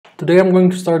Today I'm going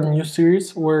to start a new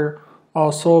series where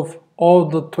I'll solve all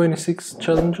the 26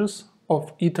 challenges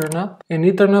of Ethernaut. And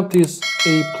Ethernaut is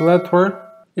a platform,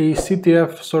 a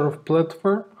CTF sort of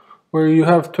platform, where you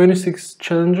have 26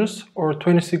 challenges or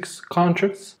 26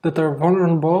 contracts that are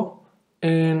vulnerable,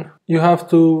 and you have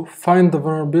to find the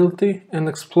vulnerability and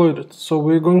exploit it. So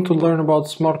we're going to learn about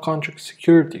smart contract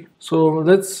security. So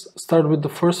let's start with the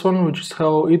first one, which is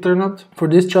Hello Ethernaut. For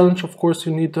this challenge, of course,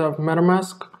 you need to have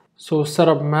MetaMask. So set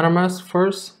up MetaMask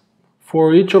first.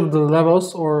 For each of the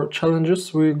levels or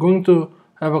challenges, we're going to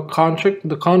have a contract.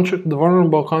 The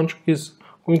vulnerable contract is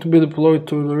going to be deployed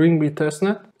to the Ring-B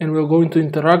testnet, and we're going to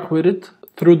interact with it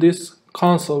through this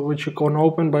console, which you can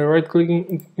open by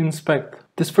right-clicking Inspect.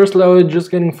 This first level is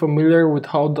just getting familiar with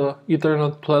how the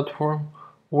Ethernaut platform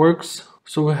works.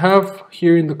 So we have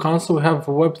here in the console, we have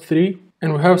Web3,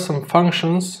 and we have some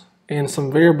functions and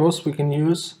some variables we can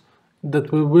use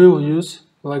that we will use,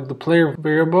 like the player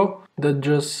variable that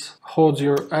just holds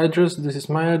your address. This is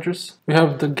my address. We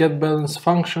have the getBalance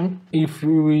function. If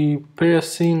we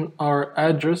pass in our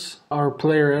address, our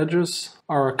player address,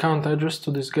 our account address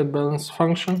to this getBalance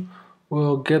function,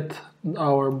 we'll get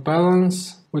our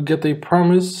balance. We get a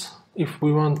promise. If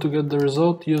we want to get the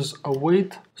result, use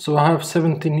await. So I have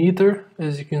 17 Ether,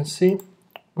 as you can see.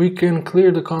 We can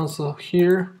clear the console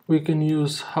here. We can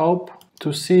use help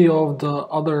to see all of the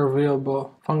other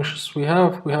available functions we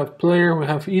have. We have player, we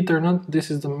have Ethernaut.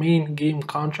 This is the main game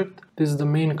contract. This is the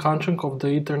main contract of the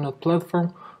Ethernaut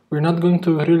platform. We're not going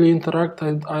to really interact,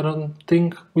 I don't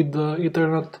think, with the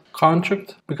Ethernaut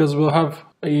contract, because we'll have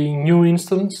a new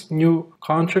instance, new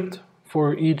contract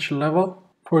for each level.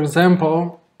 For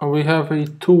example, we have a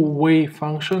two-way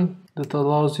function that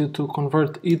allows you to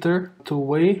convert Ether to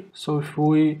way. So if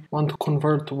we want to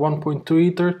convert 1.2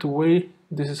 Ether to way,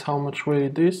 this is how much way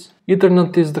it is.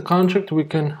 Ethernaut is the contract. We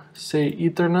can say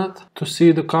Ethernaut to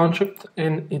see the contract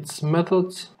and its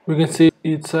methods. We can see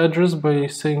its address by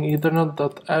saying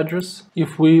Ethernaut.address.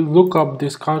 If we look up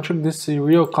this contract, this is a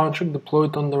real contract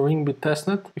deployed on the Ring-B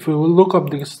testnet. If we will look up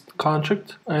this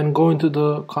contract and go into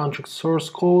the contract source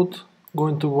code, go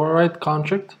into write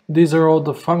contract, these are all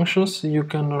the functions you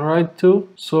can write to.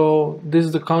 So this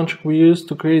is the contract we use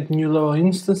to create new level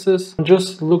instances.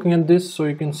 Just looking at this so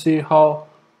you can see how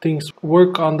things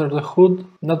work under the hood.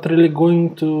 Not really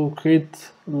going to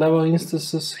create level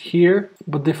instances here,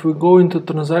 but if we go into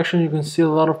transaction, you can see a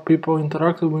lot of people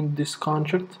interacting with this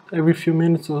contract every few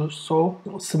minutes or so,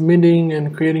 submitting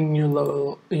and creating new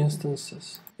level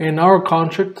instances. And our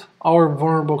contract, our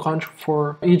vulnerable contract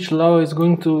for each level is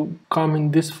going to come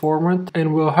in this format,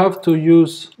 and we'll have to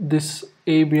use this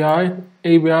ABI.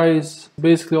 ABI is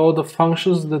basically all the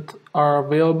functions that are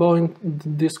available in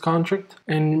this contract,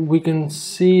 and we can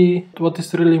see what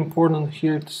is really important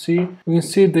here to see. We can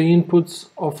see the inputs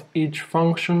of each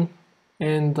function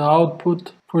and the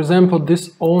output. For example,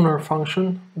 this owner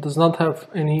function does not have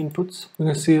any inputs. We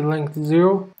can see length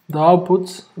 0. The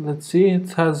outputs, let's see,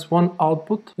 it has one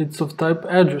output. It's of type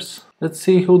address. Let's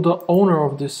see who the owner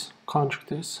of this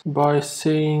contract is by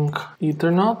saying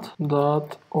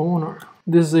Ethernaut.owner.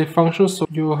 This is a function, so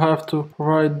you have to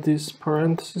write this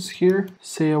parenthesis here,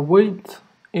 say await,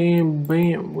 and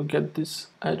bam, we get this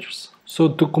address. So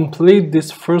to complete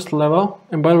this first level,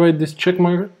 and by the way, this check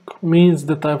mark means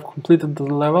that I've completed the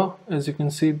level. As you can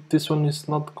see, this one is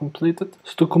not completed.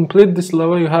 So to complete this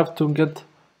level, you have to get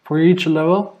for each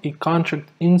level a contract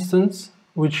instance,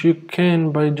 which you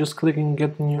can by just clicking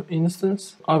get new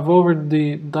instance. I've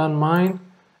already done mine,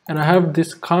 and I have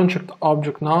this contract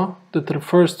object now that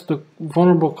refers to the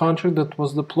vulnerable contract that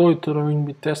was deployed to the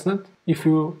Ring-B testnet. If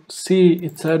you see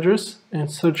its address and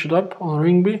search it up on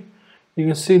Ring-B, you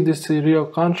can see this is a real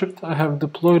contract. I have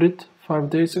deployed it 5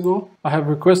 days ago. I have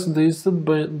requested the instance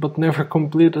but never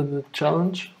completed the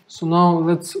challenge. So now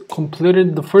let's complete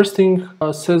it. The first thing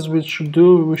says we should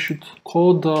do, we should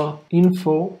call the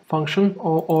info function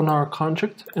on our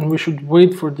contract, and we should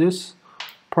wait for this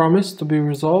promise to be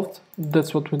resolved.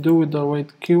 That's what we do with the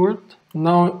wait keyword.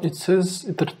 Now it says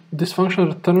this function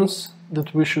returns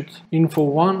that we should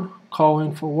info1, call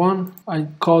info1. I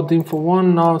called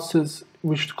info1. Now it says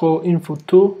we should call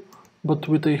info2, but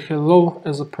with a hello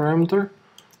as a parameter.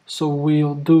 So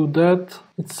we'll do that.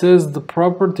 It says the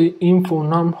property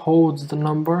info_num holds the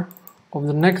number of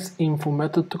the next info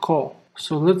method to call.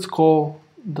 So let's call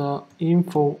the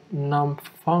info_num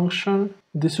function.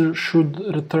 This should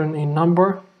return a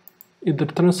number. It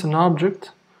returns an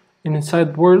object, and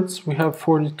inside words we have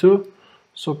 42.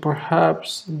 So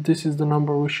perhaps this is the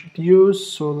number we should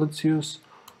use. So let's use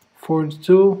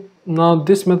 42. Now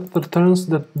this method returns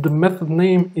that the method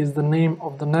name is the name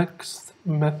of the next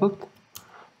method.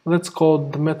 Let's call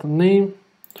the method name.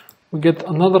 we get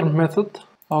another method.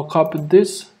 I'll copy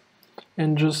this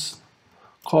and just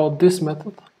call this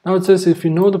method. Now it says if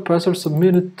you know the password,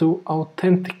 submit it to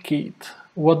authenticate.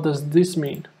 What does this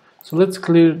mean? So let's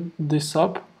clear this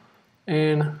up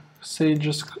and say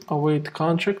just await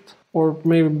contract, or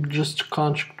maybe just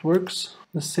contract works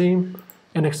the same,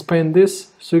 and expand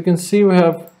this. So you can see we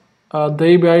have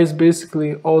the ABI is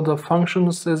basically all the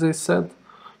functions, as I said,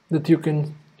 that you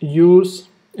can use,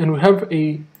 and we have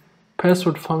a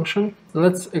password function.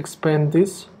 Let's expand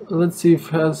this. Let's see if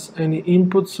it has any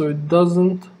input. So it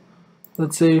doesn't.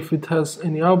 Let's say if it has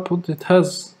any output. It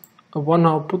has one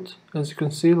output, as you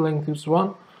can see, length is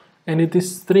 1, and it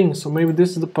is string. So maybe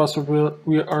this is the password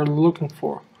we are looking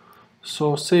for.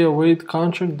 So say await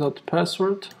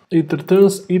contract.password. It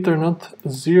returns Ethernaut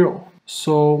 0.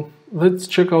 So let's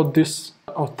check out this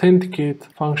authenticate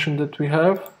function that we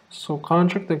have. So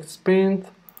contract expand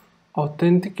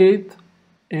authenticate,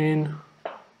 and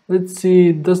let's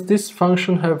see, does this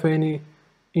function have any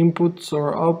inputs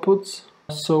or outputs?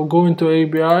 So go into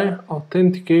ABI,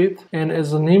 authenticate, and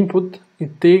as an input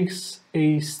it takes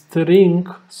a string,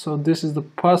 so this is the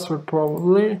password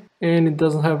probably, and it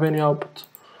doesn't have any output.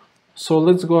 So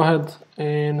let's go ahead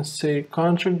and say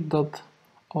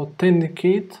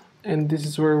contract.authenticate, and this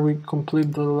is where we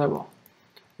complete the level,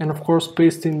 and of course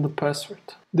paste in the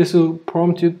password. This will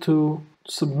prompt you to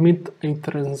submit a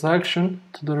transaction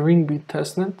to the RingB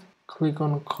testnet. Click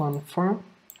on confirm.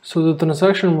 So the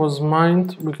transaction was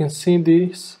mined. We can see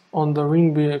this on the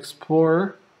RingB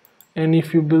Explorer, and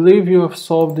if you believe you have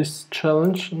solved this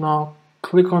challenge, now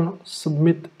click on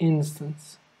submit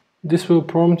instance. This will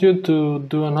prompt you to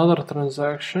do another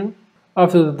transaction.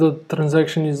 After the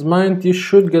transaction is mined, you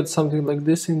should get something like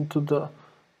this into the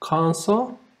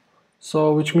console,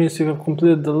 so which means you have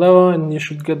completed the level, and you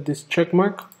should get this check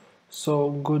mark.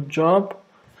 So good job.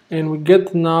 And we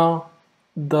get now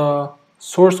the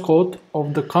source code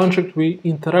of the contract we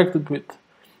interacted with,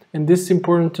 and this is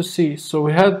important to see. So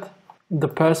we had the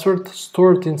password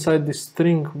stored inside this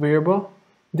string variable.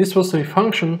 This was a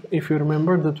function, if you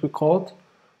remember, that we called,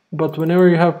 but whenever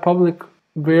you have public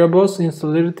variables in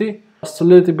Solidity,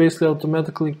 Solidity basically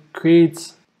automatically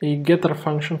creates a getter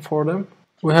function for them.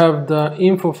 We have the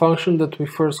info function that we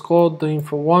first called, the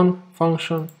info1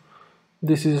 function.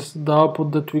 This is the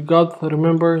output that we got,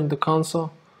 remember, in the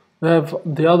console. We have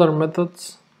the other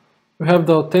methods. We have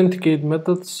the authenticate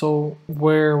method, so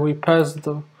where we pass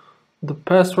the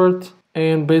password,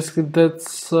 and basically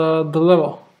that's the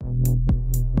level.